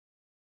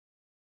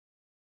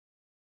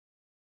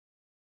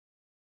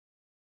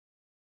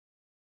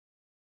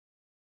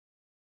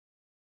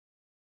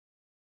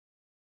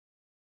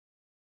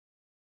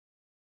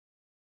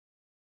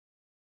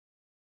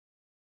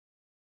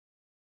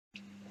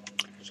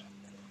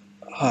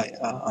Hi,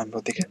 I'm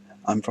BUDDHIKA.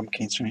 I'm from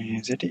Kingston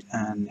University,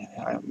 and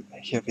I'm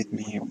here with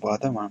me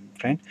WADDHA, my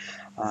friend.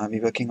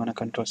 We're working on a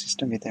control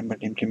system with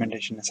embedded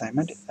implementation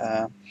assignment,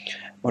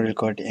 model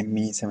called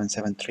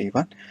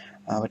ME7731.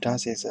 Our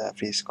task is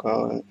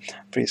Freescale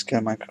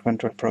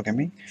microcontroller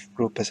programming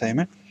group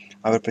assignment.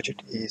 Our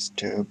project is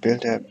to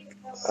build a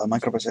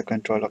microprocessor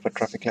control of a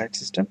traffic light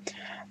system.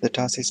 The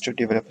task is to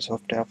develop a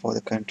software for the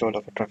control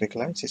of a traffic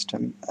light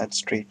system at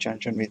street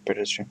junction with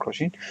pedestrian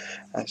crossing,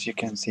 as you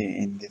can see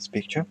in this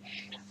picture.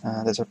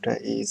 The software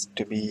is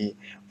to be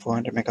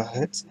 400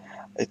 MHz.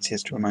 It's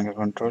used to a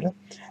microcontroller.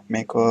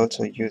 May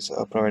also use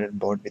a provided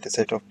board with a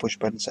set of push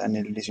buttons and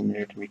LED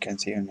simulator we can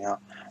see on your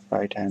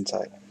right hand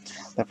side.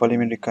 The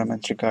following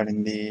requirements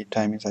regarding the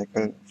timing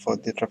cycle for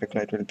the traffic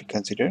light will be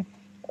considered.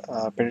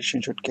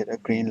 Pedestrian should get a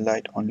green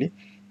light only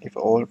if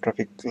all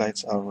traffic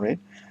lights are red.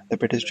 The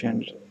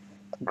pedestrian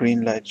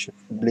green light should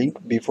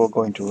blink before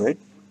going to red.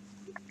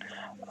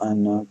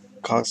 And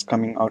cars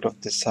coming out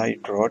of the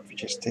side road,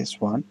 which is this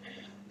one,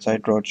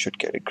 side road should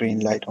get a green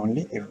light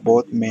only if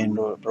both main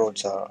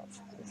roads are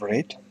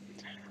red.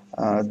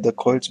 The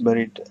coils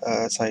buried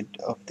side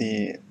of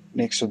the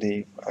next to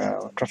the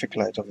traffic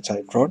light of the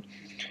side road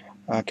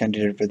can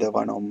detect whether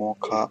one or more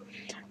car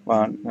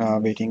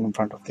waiting in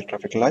front of the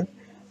traffic light.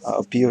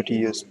 POT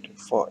used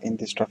for in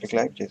this traffic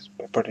light is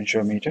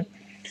potentiometer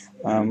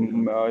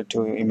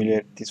to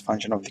emulate this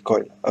function of the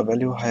coil. A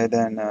value higher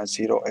than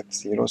 0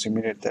 f0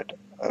 simulate that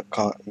a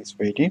car is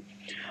waiting.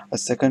 A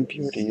second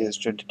POT is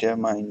to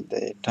determine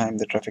the time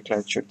the traffic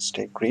light should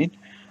stay green.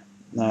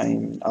 Now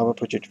in our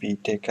project we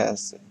take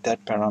as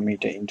that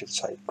parameter into the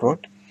side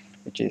road,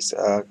 which is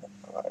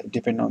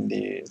depend on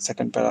the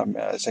second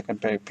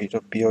parameter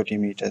of POT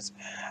meters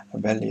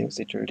values.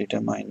 It will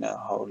determine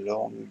how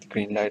long the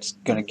green light's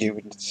gonna give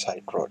in the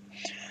side road.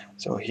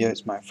 So here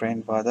is my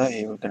friend Vada.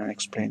 He will gonna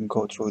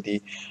go through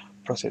the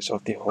process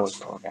of the whole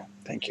program.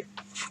 Thank you.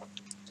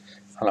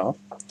 Hello,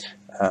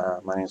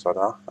 my name is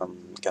WADDHA.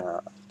 I'm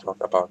gonna talk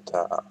about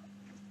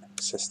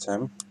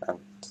system and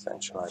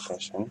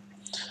initialization.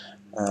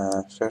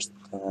 First,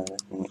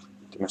 let me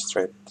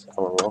demonstrate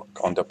our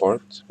work on the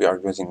board. We are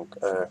using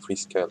a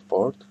Freescale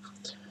board.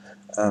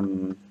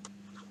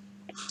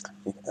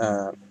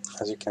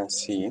 As you can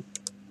see,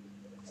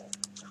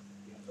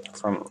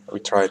 we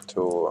tried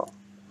to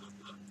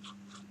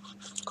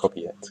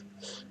copy it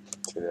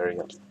to the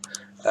real.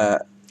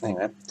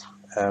 Anyway,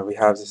 we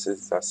have this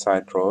is the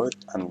side road,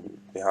 and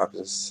we have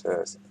this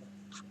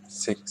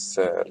 6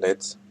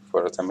 LEDs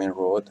for the main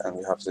road, and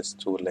we have these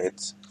 2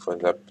 LEDs for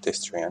the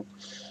pedestrian.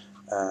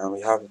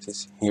 We have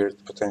this here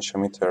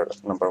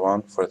potentiometer number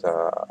 1 for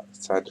the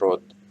side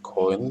road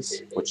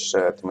coils, which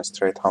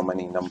demonstrate how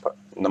many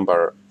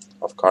number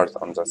of cars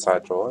on the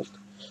side road,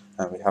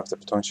 and we have the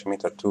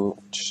potentiometer 2,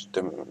 which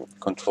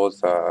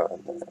controls the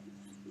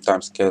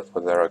time scale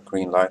for the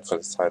green light for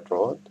the side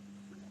road,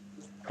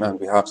 and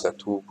we have the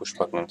 2 push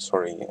buttons.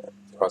 Sorry,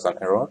 there was an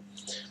error.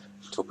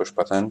 2 push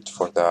buttons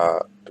for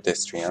the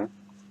pedestrian.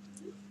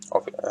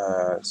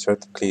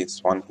 Certainly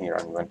it's 1 here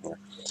and 1 here.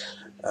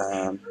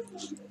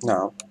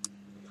 Now,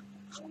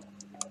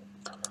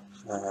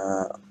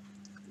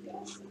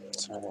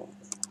 sorry,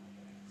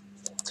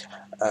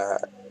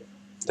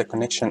 the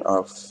connection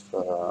of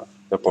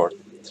the board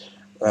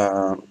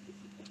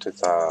to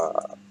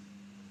the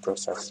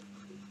process.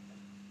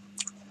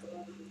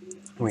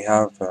 We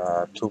have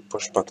 2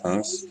 push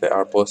buttons. They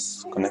are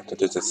both connected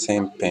to the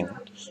same pin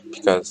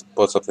because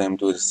both of them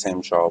do the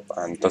same job,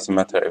 and it doesn't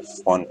matter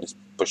if one is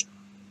pushed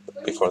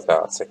before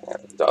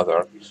the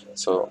other.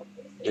 So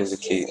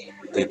basically,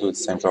 they do the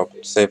same job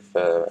to save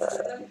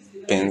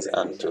pins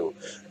and to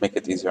make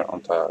it easier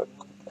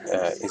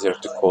easier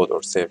to code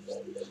or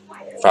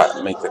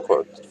make the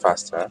code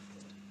faster.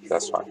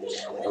 That's fine.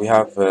 We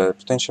have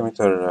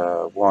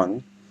potentiometer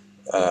 1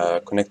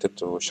 connected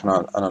to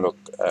channel analog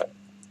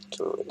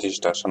to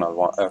digital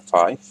channel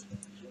 5,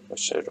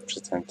 which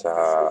represent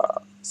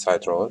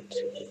side road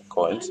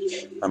coils,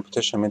 and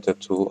potentiometer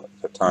 2,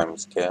 the time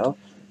scale,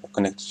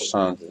 connected to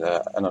channel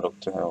analog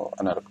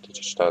to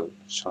digital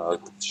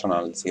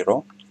channel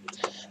 0.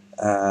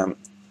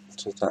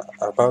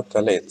 About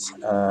the LEDs,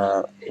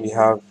 we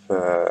have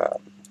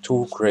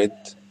 2 grid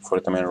for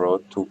the main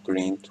road, 2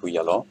 green, 2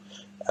 yellow.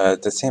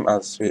 The same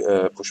as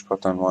push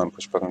button 1,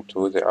 push button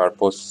 2, they are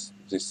both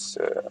these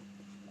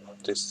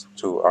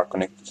 2 are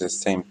connected to the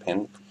same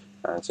pin,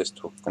 and these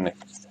 2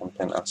 connected to the same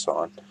pin, and so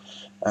on.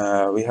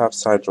 We have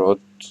side road.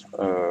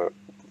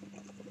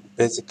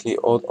 Basically,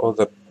 all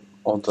the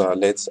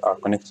LEDs are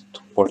connected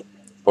to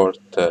port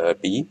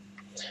B,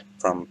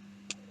 from,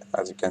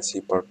 as you can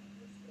see, port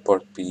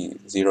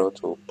P0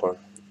 to port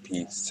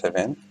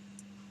P7.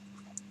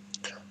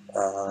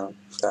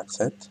 That's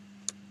it.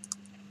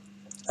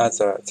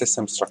 As a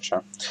system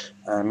structure,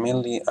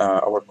 mainly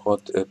our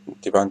code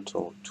divided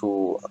to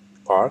 2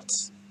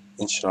 parts: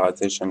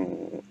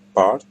 initialization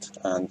part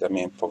and the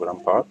main program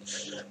part.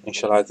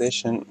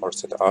 Initialization or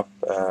setup,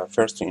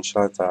 first to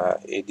initialize the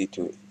AD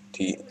to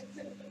T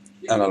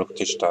analog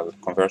digital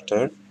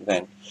converter,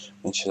 then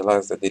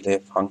initialize the delay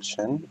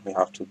function. We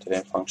have 2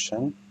 delay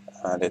function,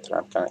 Later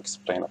I'm gonna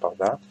explain about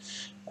that.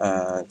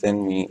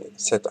 Then we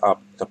set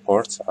up the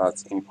ports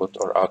as input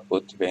or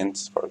output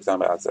depends. For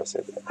example, as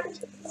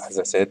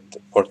I said,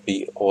 port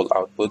B all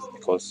output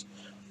because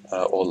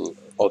all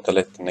the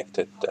LED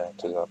connected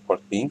to the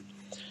port B.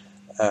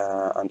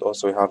 And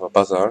also we have a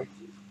buzzer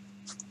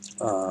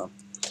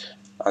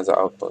as an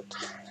output.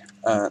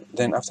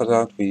 Then after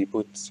that we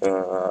put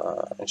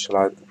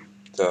initialize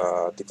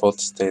the default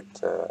state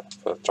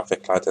for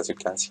traffic light, as you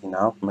can see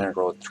now: main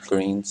road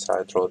green,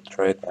 side road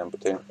red, and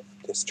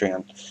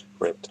pedestrian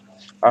red.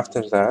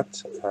 After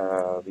that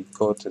we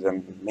go to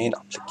the main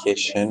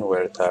application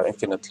where the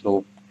infinite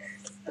loop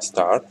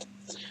start.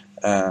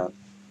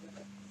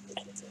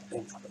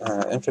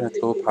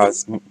 Infinite loop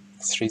has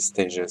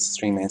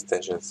three main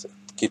stages.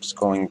 It keeps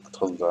going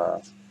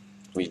till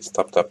we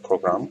stop the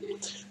program.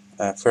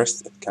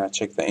 First, it can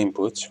check the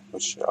inputs,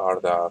 which are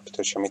the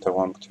potentiometer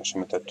 1,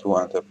 potentiometer 2,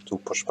 and the 2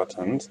 push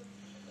buttons.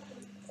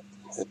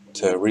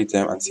 It reads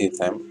them and sees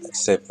them,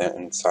 save them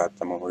inside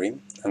the memory,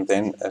 and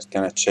then it's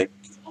gonna check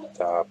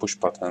the push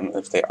button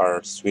if they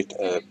are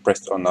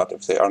pressed or not.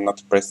 If they are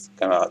not pressed, it's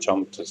gonna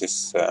jump to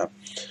this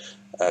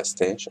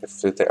stage.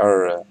 If they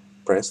are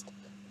pressed,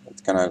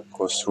 it's gonna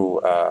go through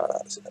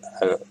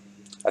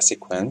a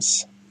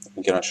sequence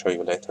I'm gonna show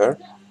you later.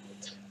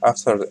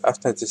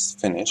 After this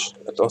finish,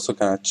 it's also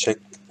gonna check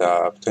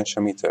the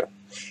potentiometer.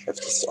 If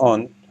it's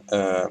on,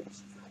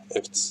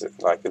 if it's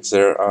like if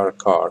there are a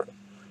car,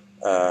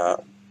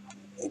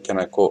 it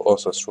gonna go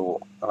also through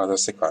another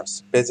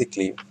sequence.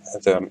 Basically,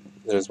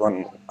 there's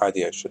one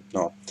idea you should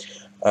know.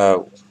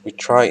 We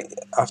try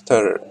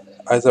after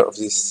either of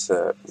these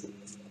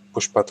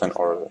push button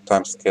or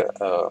time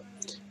scale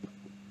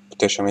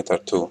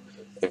potentiometer 2.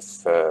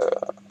 If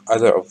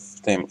either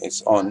of them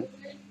is on,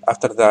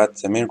 after that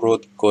the main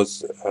road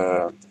goes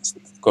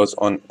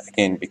on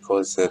again,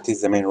 because this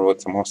is the main road,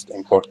 the most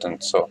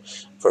important. So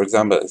for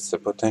example, it's the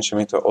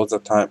potentiometer all the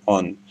time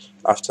on.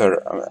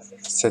 After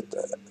set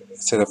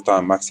of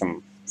time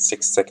maximum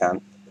 6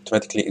 seconds,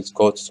 automatically it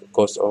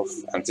goes off,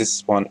 and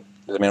this one,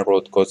 the main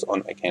road, goes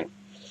on again.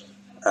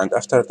 And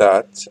after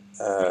that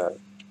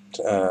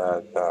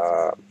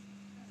the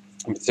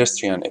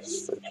pedestrian,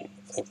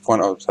 if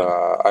one of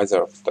the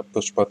either of the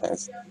push button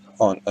is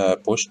on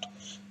pushed,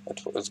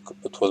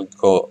 it will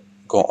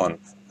go on,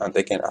 and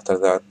again after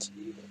that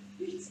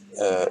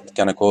it's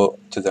gonna go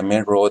to the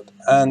main road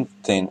and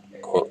then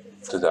go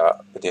to the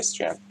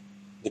pedestrian,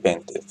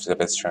 depend if the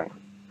pedestrian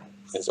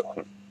is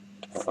on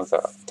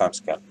the time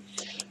scale.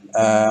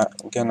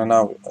 I'm gonna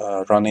now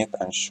run it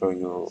and show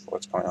you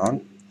what's going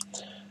on.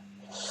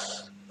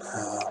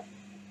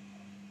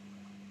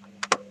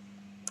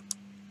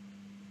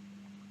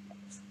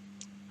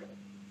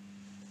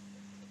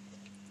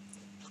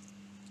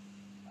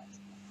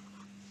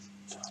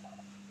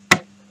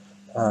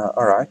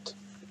 Alright,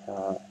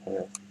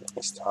 here, let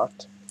me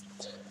start.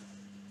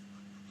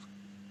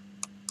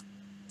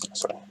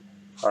 Sorry.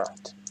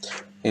 Alright,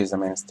 here's the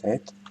main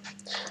state.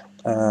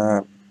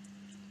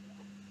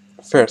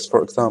 First,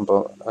 for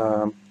example,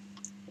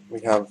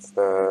 we have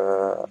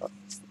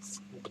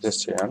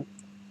pedestrian.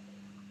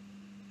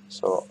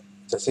 So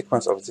the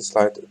sequence of this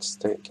slide is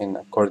taken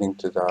according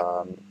to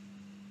the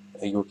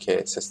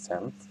UK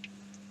system.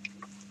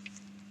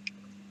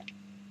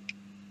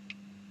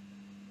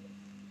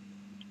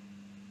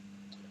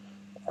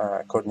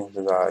 According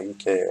to the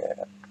UK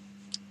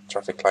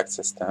traffic light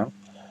system.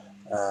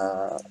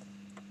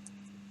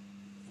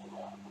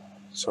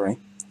 Sorry.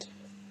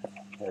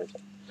 Here it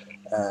is.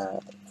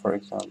 For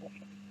example,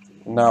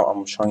 now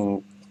I'm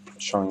showing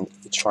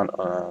each one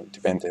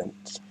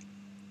dependent.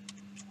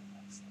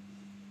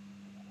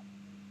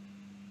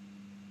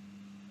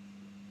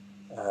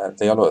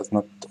 The yellow is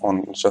not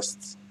on,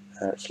 just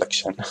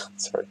reflection.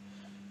 Sorry.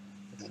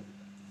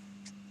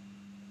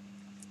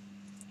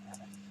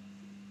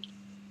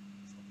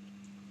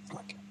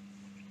 Okay.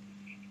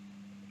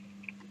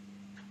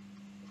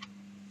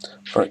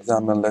 For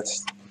example,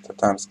 let's put the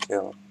time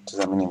scale to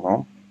the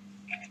minimum.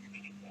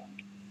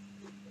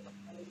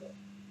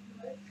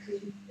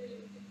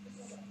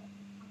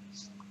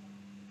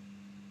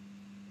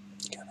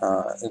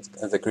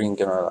 The green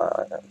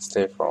gonna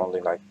stay for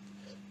only like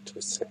 2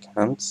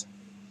 seconds,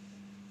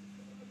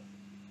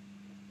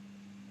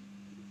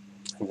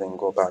 and then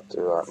go back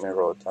to main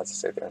road. As I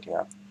said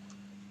earlier,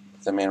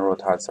 the main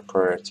road has a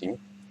priority,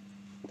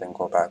 then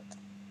go back.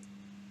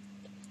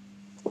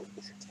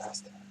 Is it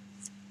faster?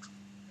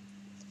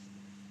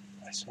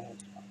 I said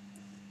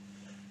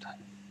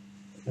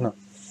no.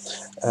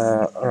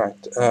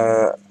 Alright,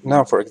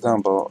 now for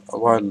example,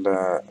 while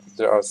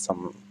there are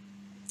some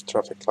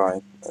traffic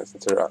light,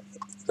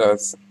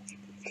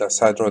 the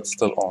side road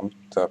still on,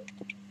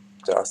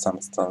 there are some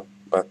still,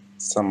 but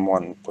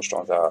someone pushed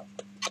on the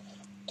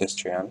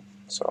pedestrian,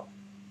 so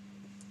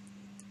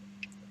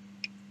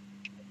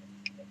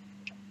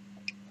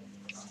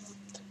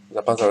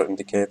the buzzer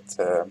indicates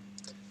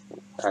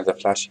and the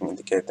flashing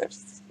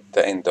indicates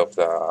the end of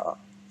the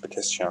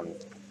pedestrian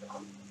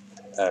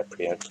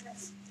period.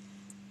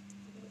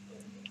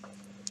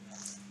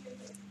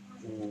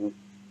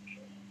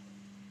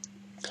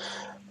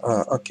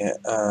 Okay.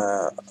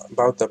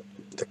 About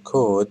the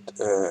code,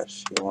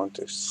 if you want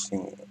to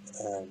see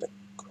the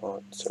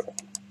code, sorry.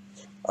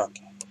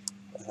 Okay.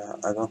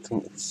 I don't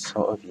think it's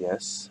so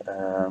obvious.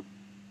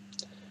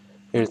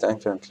 Here's the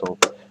infinite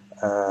loop.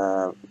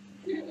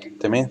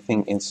 The main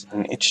thing is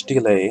in each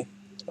delay,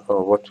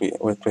 or what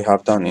we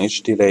have done in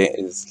each delay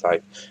is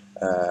like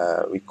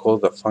we call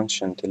the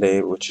function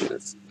delay, which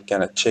is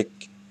gonna check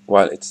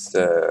while it's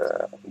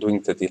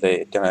doing the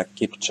delay. Gonna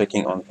keep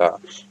checking on the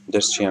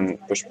pedestrian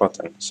push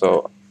button.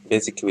 So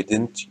basically, we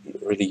didn't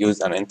really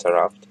use an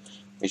interrupt.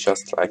 We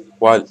just like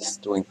while it's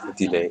doing the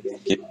delay,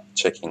 keep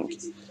checking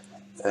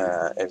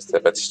if the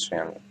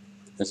pedestrian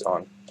is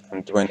on.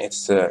 And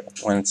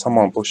when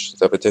someone pushes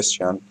the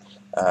pedestrian,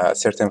 a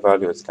certain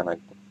value is gonna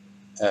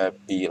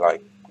be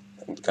like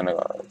gonna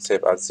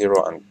save as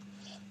 0, and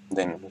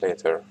then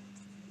later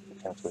you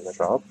can do the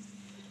job.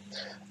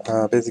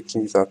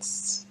 Basically,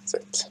 that's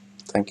it.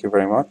 Thank you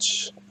very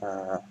much.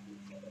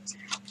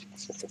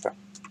 See you later.